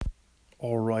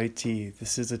Alrighty,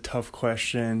 this is a tough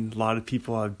question. A lot of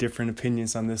people have different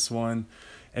opinions on this one.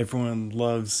 Everyone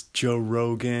loves Joe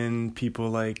Rogan, people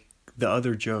like the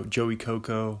other Joey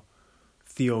Coco,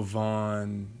 Theo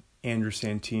Vaughn, Andrew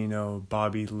Santino,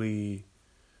 Bobby Lee.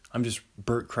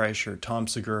 Bert Kreischer, Tom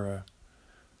Segura.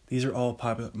 These are all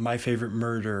popular. My Favorite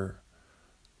Murder.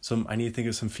 I need to think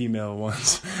of some female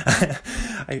ones.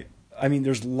 I mean,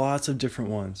 there's lots of different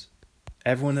ones.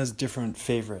 Everyone has different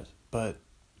favorites, but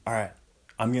alright.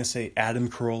 I'm going to say Adam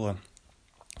Carolla.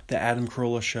 The Adam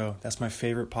Carolla Show. That's my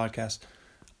favorite podcast.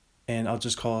 And I'll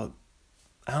just call it,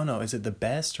 I don't know, is it the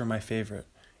best or my favorite?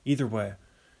 Either way.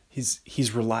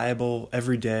 He's reliable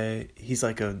every day. He's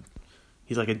like a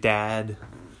dad.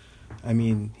 I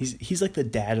mean, he's like the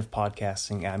dad of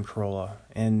podcasting, Adam Carolla.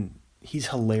 And he's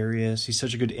hilarious. He's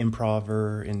such a good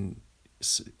improver. And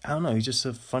I don't know, he's just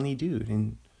a funny dude.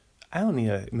 And I don't need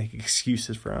to make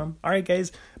excuses for him. All right,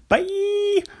 guys. Bye.